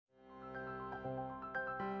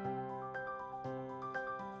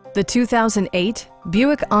The 2008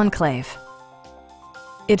 Buick Enclave.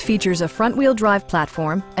 It features a front-wheel drive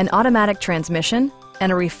platform, an automatic transmission,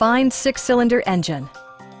 and a refined 6-cylinder engine.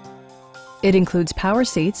 It includes power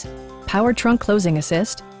seats, power trunk closing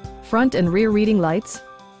assist, front and rear reading lights,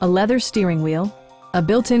 a leather steering wheel, a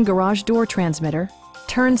built-in garage door transmitter,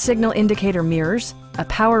 turn signal indicator mirrors, a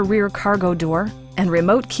power rear cargo door, and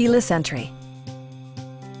remote keyless entry.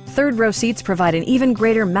 Third-row seats provide an even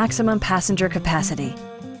greater maximum passenger capacity.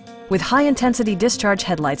 With high-intensity discharge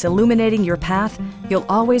headlights illuminating your path, you'll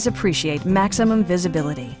always appreciate maximum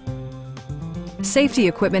visibility. Safety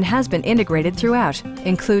equipment has been integrated throughout,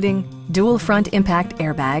 including dual front impact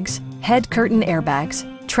airbags, head curtain airbags,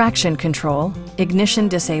 traction control, ignition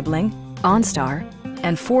disabling, OnStar,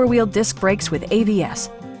 and 4-wheel disc brakes with ABS.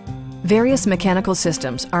 Various mechanical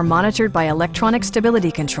systems are monitored by electronic stability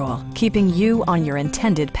control, keeping you on your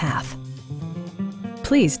intended path.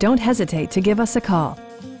 Please don't hesitate to give us a call.